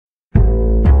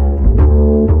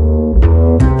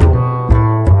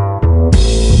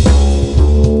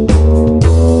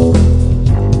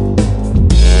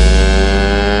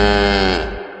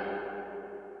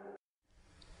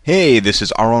Hey, this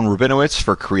is Aaron Rubinowitz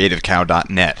for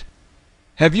CreativeCow.net.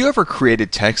 Have you ever created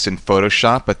text in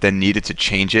Photoshop but then needed to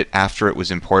change it after it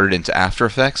was imported into After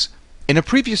Effects? In a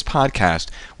previous podcast,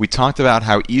 we talked about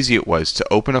how easy it was to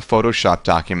open a Photoshop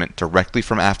document directly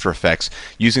from After Effects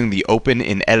using the Open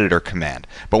in Editor command.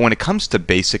 But when it comes to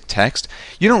basic text,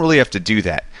 you don't really have to do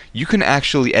that. You can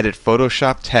actually edit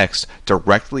Photoshop text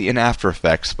directly in After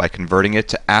Effects by converting it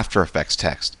to After Effects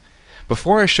text.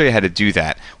 Before I show you how to do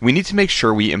that, we need to make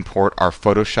sure we import our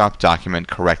Photoshop document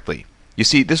correctly. You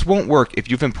see, this won't work if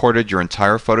you've imported your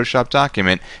entire Photoshop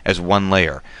document as one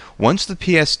layer. Once the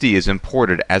PSD is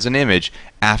imported as an image,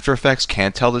 After Effects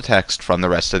can't tell the text from the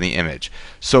rest of the image.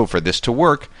 So for this to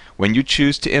work, when you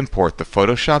choose to import the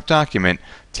Photoshop document,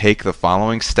 take the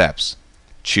following steps.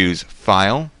 Choose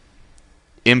File,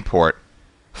 Import,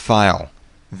 File.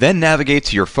 Then navigate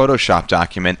to your Photoshop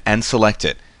document and select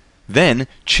it. Then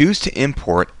choose to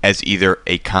import as either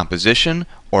a composition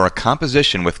or a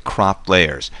composition with cropped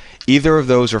layers. Either of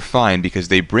those are fine because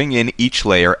they bring in each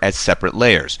layer as separate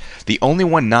layers. The only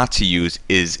one not to use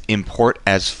is import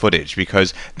as footage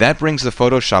because that brings the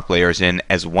Photoshop layers in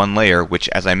as one layer, which,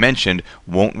 as I mentioned,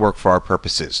 won't work for our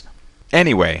purposes.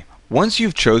 Anyway, once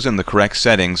you've chosen the correct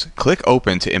settings, click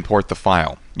Open to import the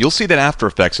file. You'll see that After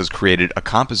Effects has created a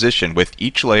composition with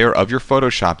each layer of your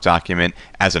Photoshop document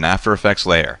as an After Effects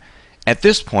layer. At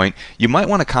this point, you might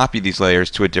want to copy these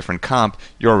layers to a different comp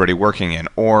you're already working in,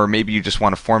 or maybe you just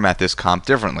want to format this comp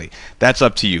differently. That's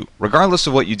up to you. Regardless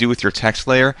of what you do with your text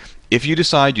layer, if you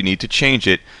decide you need to change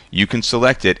it, you can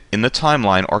select it in the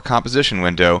timeline or composition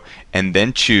window and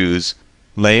then choose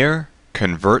Layer,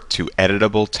 Convert to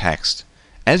Editable Text.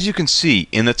 As you can see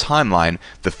in the timeline,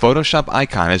 the Photoshop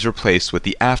icon is replaced with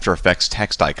the After Effects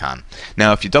text icon.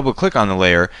 Now if you double click on the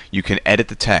layer, you can edit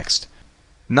the text.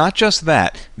 Not just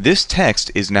that, this text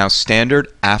is now standard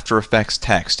After Effects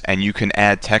text, and you can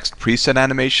add text preset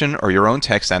animation or your own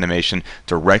text animation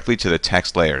directly to the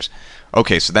text layers.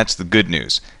 Okay, so that's the good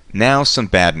news. Now some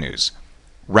bad news.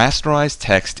 Rasterized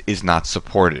text is not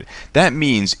supported. That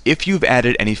means if you've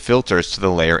added any filters to the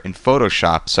layer in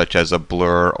Photoshop, such as a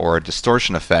blur or a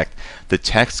distortion effect, the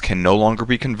text can no longer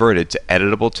be converted to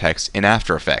editable text in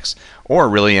After Effects, or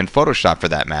really in Photoshop for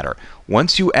that matter.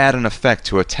 Once you add an effect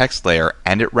to a text layer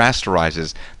and it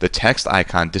rasterizes, the text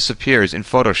icon disappears in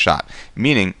Photoshop,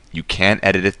 meaning you can't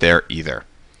edit it there either.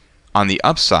 On the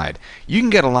upside, you can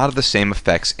get a lot of the same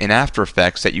effects in After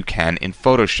Effects that you can in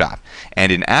Photoshop.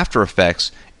 And in After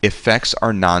Effects, effects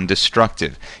are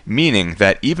non-destructive, meaning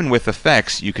that even with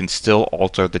effects, you can still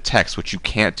alter the text, which you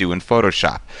can't do in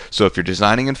Photoshop. So if you're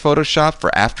designing in Photoshop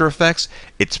for After Effects,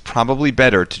 it's probably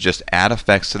better to just add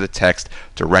effects to the text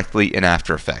directly in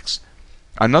After Effects.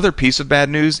 Another piece of bad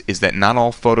news is that not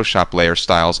all Photoshop layer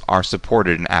styles are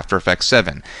supported in After Effects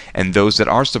 7, and those that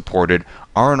are supported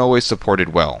aren't always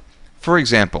supported well. For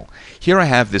example, here I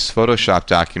have this Photoshop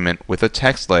document with a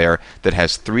text layer that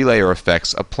has 3 layer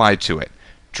effects applied to it: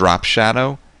 drop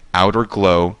shadow, outer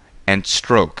glow, and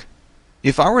stroke.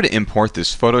 If I were to import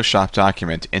this Photoshop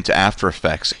document into After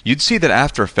Effects, you'd see that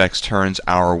After Effects turns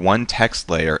our one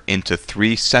text layer into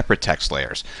 3 separate text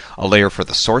layers: a layer for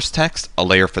the source text, a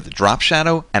layer for the drop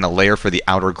shadow, and a layer for the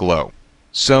outer glow.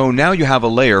 So now you have a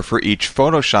layer for each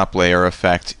Photoshop layer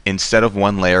effect instead of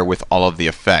one layer with all of the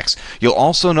effects. You'll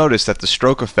also notice that the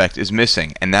stroke effect is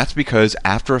missing, and that's because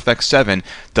After Effects 7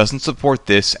 doesn't support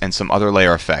this and some other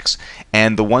layer effects.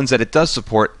 And the ones that it does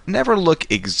support never look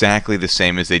exactly the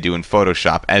same as they do in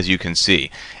Photoshop, as you can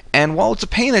see. And while it's a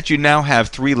pain that you now have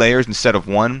 3 layers instead of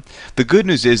 1, the good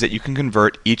news is that you can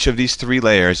convert each of these 3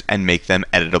 layers and make them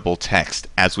editable text,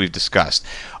 as we've discussed.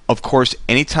 Of course,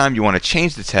 anytime you want to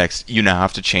change the text, you now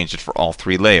have to change it for all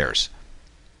 3 layers.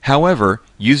 However,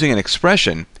 using an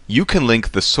expression, you can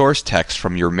link the source text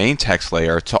from your main text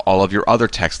layer to all of your other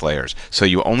text layers, so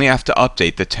you only have to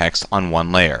update the text on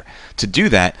one layer. To do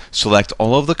that, select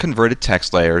all of the converted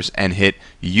text layers and hit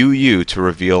UU to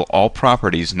reveal all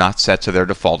properties not set to their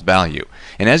default value.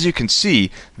 And as you can see,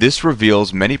 this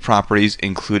reveals many properties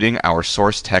including our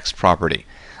source text property.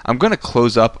 I'm going to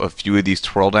close up a few of these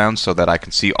twirl downs so that I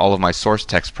can see all of my source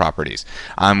text properties.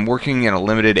 I'm working in a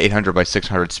limited 800 by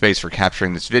 600 space for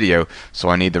capturing this video, so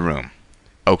I need the room.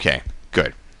 Okay,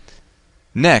 good.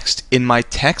 Next, in my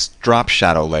text drop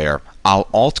shadow layer, I'll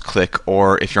Alt-click,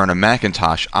 or if you're on a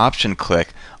Macintosh, Option-click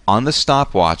on the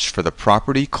stopwatch for the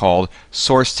property called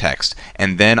source text,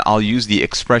 and then I'll use the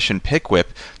expression pick whip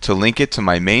to link it to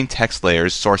my main text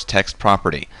layer's source text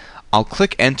property. I'll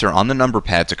click Enter on the number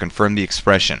pad to confirm the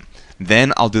expression.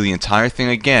 Then I'll do the entire thing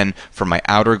again for my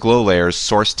outer glow layer's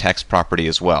source text property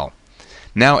as well.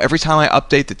 Now every time I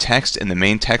update the text in the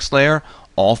main text layer,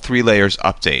 all 3 layers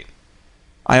update.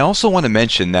 I also want to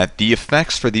mention that the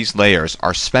effects for these layers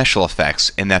are special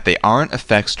effects in that they aren't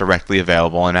effects directly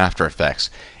available in After Effects.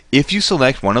 If you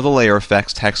select one of the layer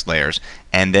effects text layers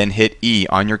and then hit E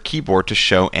on your keyboard to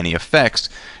show any effects,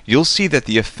 you'll see that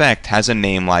the effect has a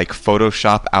name like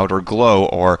Photoshop Outer Glow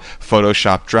or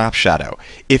Photoshop Drop Shadow.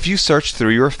 If you search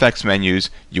through your effects menus,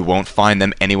 you won't find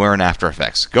them anywhere in After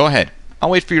Effects. Go ahead.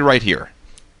 I'll wait for you right here.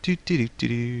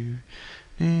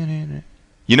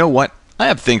 You know what? I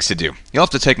have things to do. You'll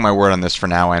have to take my word on this for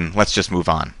now, and let's just move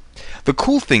on. The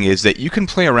cool thing is that you can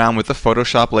play around with the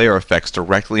Photoshop layer effects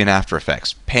directly in After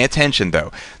Effects. Pay attention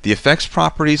though, the effects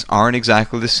properties aren't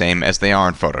exactly the same as they are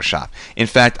in Photoshop. In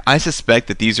fact, I suspect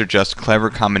that these are just clever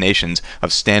combinations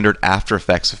of standard After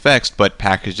Effects effects but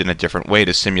packaged in a different way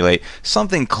to simulate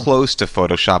something close to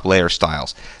Photoshop layer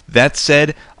styles. That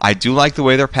said, I do like the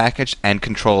way they're packaged and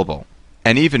controllable.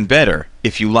 And even better,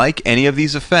 if you like any of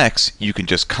these effects, you can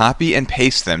just copy and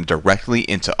paste them directly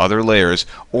into other layers,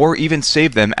 or even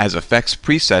save them as effects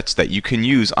presets that you can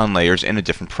use on layers in a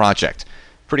different project.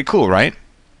 Pretty cool, right?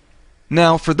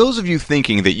 Now, for those of you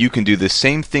thinking that you can do the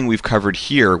same thing we've covered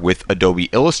here with Adobe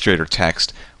Illustrator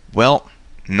text, well,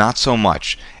 not so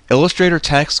much. Illustrator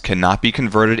text cannot be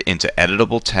converted into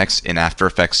editable text in After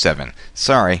Effects 7.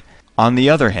 Sorry. On the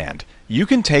other hand, you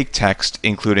can take text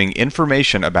including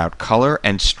information about color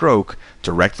and stroke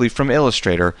directly from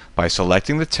Illustrator by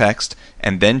selecting the text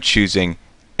and then choosing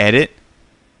Edit,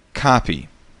 Copy.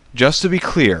 Just to be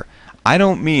clear, I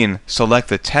don't mean select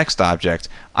the text object,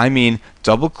 I mean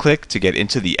double-click to get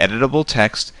into the editable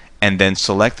text and then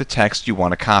select the text you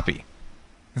want to copy.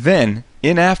 Then,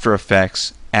 in After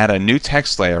Effects, add a new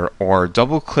text layer or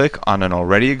double-click on an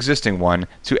already existing one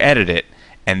to edit it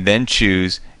and then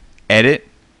choose Edit,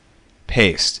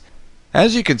 Paste.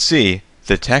 As you can see,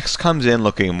 the text comes in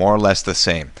looking more or less the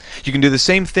same. You can do the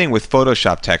same thing with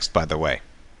Photoshop text, by the way.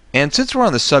 And since we're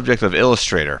on the subject of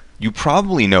Illustrator, you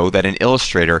probably know that in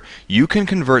Illustrator you can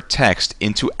convert text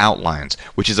into outlines,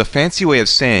 which is a fancy way of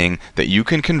saying that you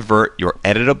can convert your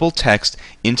editable text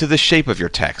into the shape of your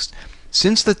text.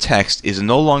 Since the text is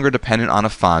no longer dependent on a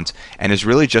font and is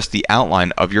really just the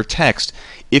outline of your text,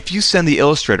 if you send the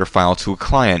Illustrator file to a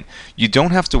client, you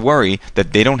don't have to worry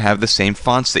that they don't have the same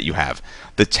fonts that you have.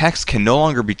 The text can no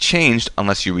longer be changed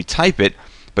unless you retype it,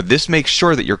 but this makes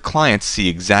sure that your clients see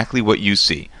exactly what you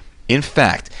see. In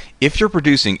fact, if you're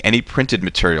producing any printed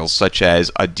materials such as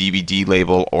a DVD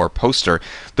label or poster,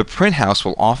 the print house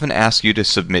will often ask you to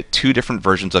submit two different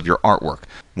versions of your artwork,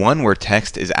 one where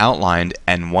text is outlined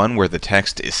and one where the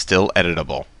text is still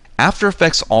editable. After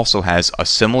Effects also has a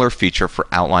similar feature for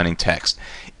outlining text.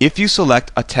 If you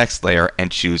select a text layer and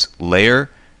choose Layer,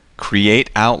 Create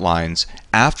Outlines,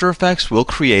 After Effects will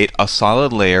create a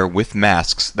solid layer with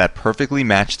masks that perfectly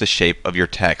match the shape of your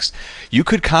text. You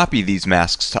could copy these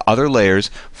masks to other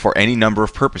layers for any number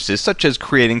of purposes, such as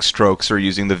creating strokes or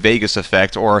using the Vegas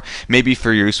effect, or maybe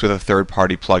for use with a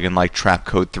third-party plugin like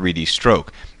Trapcode 3D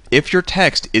Stroke. If your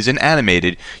text isn't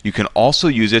animated, you can also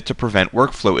use it to prevent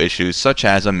workflow issues such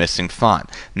as a missing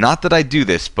font. Not that I do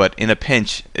this, but in a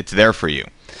pinch, it's there for you.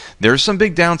 There are some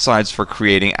big downsides for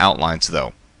creating outlines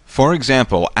though. For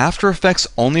example, After Effects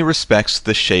only respects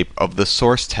the shape of the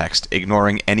source text,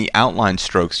 ignoring any outline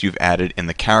strokes you've added in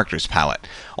the characters palette.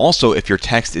 Also, if your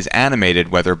text is animated,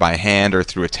 whether by hand or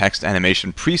through a text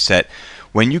animation preset,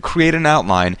 when you create an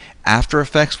outline, After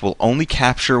Effects will only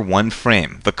capture one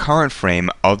frame, the current frame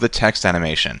of the text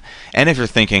animation. And if you're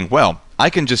thinking, well, I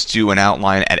can just do an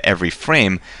outline at every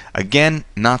frame, again,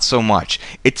 not so much.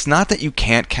 It's not that you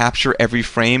can't capture every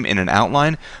frame in an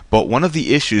outline, but one of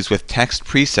the issues with text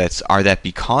presets are that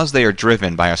because they are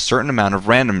driven by a certain amount of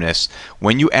randomness,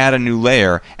 when you add a new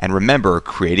layer, and remember,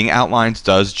 creating outlines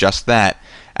does just that,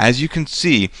 as you can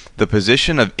see, the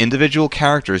position of individual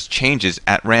characters changes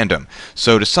at random.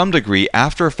 So to some degree,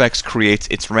 After Effects creates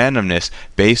its randomness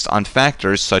based on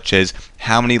factors such as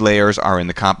how many layers are in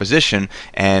the composition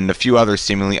and a few other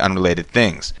seemingly unrelated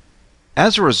things.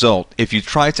 As a result, if you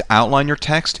try to outline your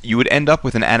text, you would end up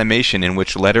with an animation in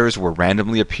which letters were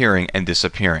randomly appearing and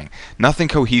disappearing. Nothing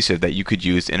cohesive that you could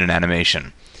use in an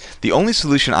animation. The only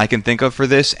solution I can think of for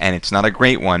this, and it's not a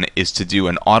great one, is to do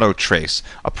an auto trace,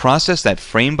 a process that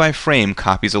frame by frame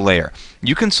copies a layer.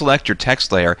 You can select your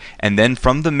text layer and then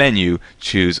from the menu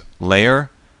choose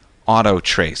Layer, Auto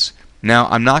Trace. Now,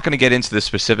 I'm not going to get into the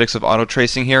specifics of auto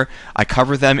tracing here. I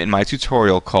cover them in my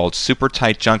tutorial called Super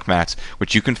Tight Junk Mats,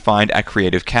 which you can find at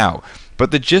Creative Cow.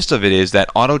 But the gist of it is that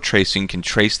auto tracing can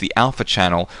trace the alpha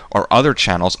channel or other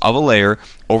channels of a layer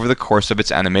over the course of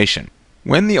its animation.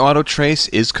 When the auto trace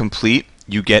is complete,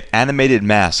 you get animated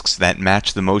masks that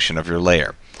match the motion of your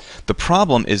layer. The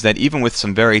problem is that even with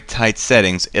some very tight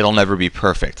settings, it'll never be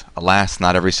perfect. Alas,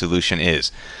 not every solution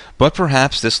is. But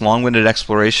perhaps this long-winded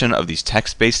exploration of these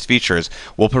text-based features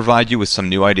will provide you with some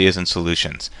new ideas and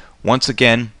solutions. Once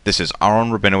again, this is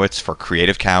Aaron Rabinowitz for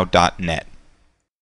CreativeCow.net.